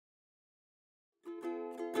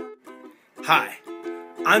Hi,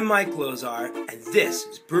 I'm Mike Lozar, and this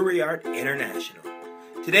is Brewery Art International.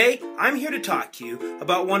 Today, I'm here to talk to you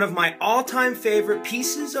about one of my all-time favorite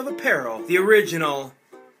pieces of apparel, the original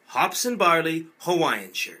Hops and Barley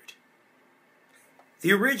Hawaiian shirt.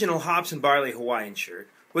 The original Hops and Barley Hawaiian shirt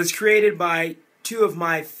was created by two of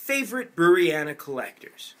my favorite Breweryana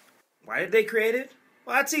collectors. Why did they create it?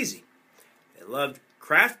 Well, that's easy. They loved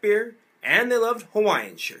craft beer and they loved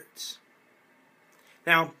Hawaiian shirts.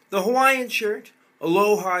 Now, the Hawaiian shirt,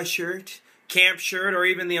 Aloha shirt, camp shirt, or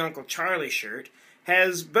even the Uncle Charlie shirt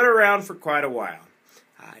has been around for quite a while.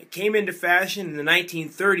 It came into fashion in the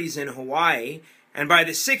 1930s in Hawaii, and by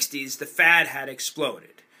the 60s the fad had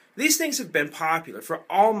exploded. These things have been popular for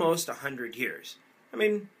almost 100 years. I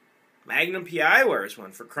mean, Magnum P.I. wears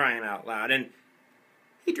one, for crying out loud, and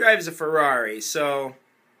he drives a Ferrari, so...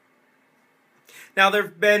 Now, there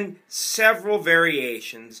have been several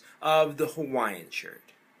variations of the Hawaiian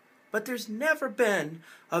shirt, but there's never been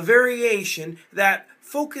a variation that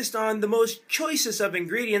focused on the most choicest of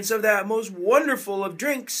ingredients of that most wonderful of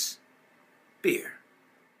drinks, beer.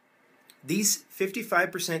 These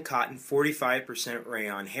 55% cotton, 45%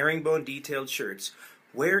 rayon, herringbone detailed shirts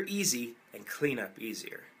wear easy and clean up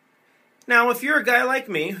easier. Now, if you're a guy like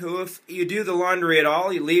me, who if you do the laundry at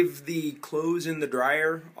all, you leave the clothes in the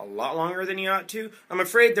dryer a lot longer than you ought to, I'm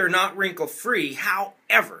afraid they're not wrinkle-free.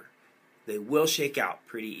 However, they will shake out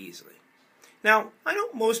pretty easily. Now, I know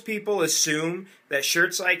most people assume that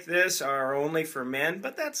shirts like this are only for men,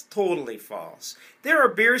 but that's totally false. There are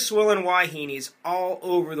beer-swilling wahinis all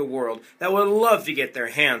over the world that would love to get their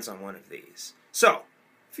hands on one of these. So,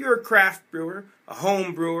 if you're a craft brewer, a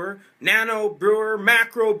home brewer, nano brewer,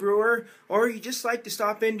 macro brewer, or you just like to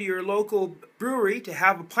stop into your local brewery to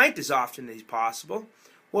have a pint as often as possible,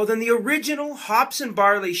 well then the original Hops and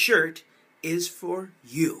Barley shirt is for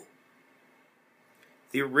you.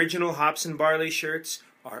 The original Hops and Barley shirts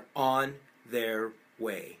are on their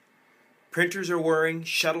way. Printers are whirring,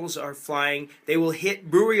 shuttles are flying. They will hit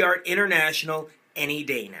Brewery Art International any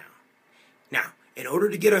day now. Now, in order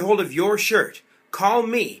to get a hold of your shirt, call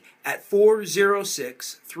me at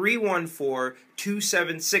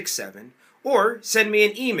 406-314-2767 or send me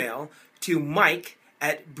an email to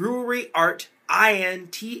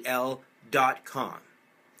mike@breweryartintl.com.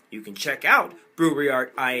 You can check out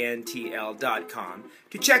breweryartintl.com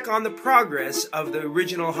to check on the progress of the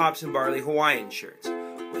original Hops and Barley Hawaiian shirts.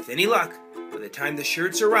 With any luck, by the time the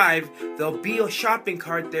shirts arrive, there'll be a shopping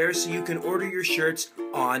cart there so you can order your shirts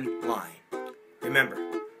online. Remember,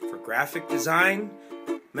 for graphic design,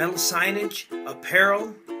 metal signage,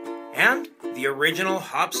 apparel, and the original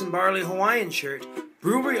Hops and Barley Hawaiian shirt,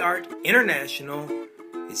 Brewery Art International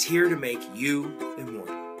is here to make you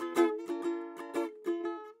immortal.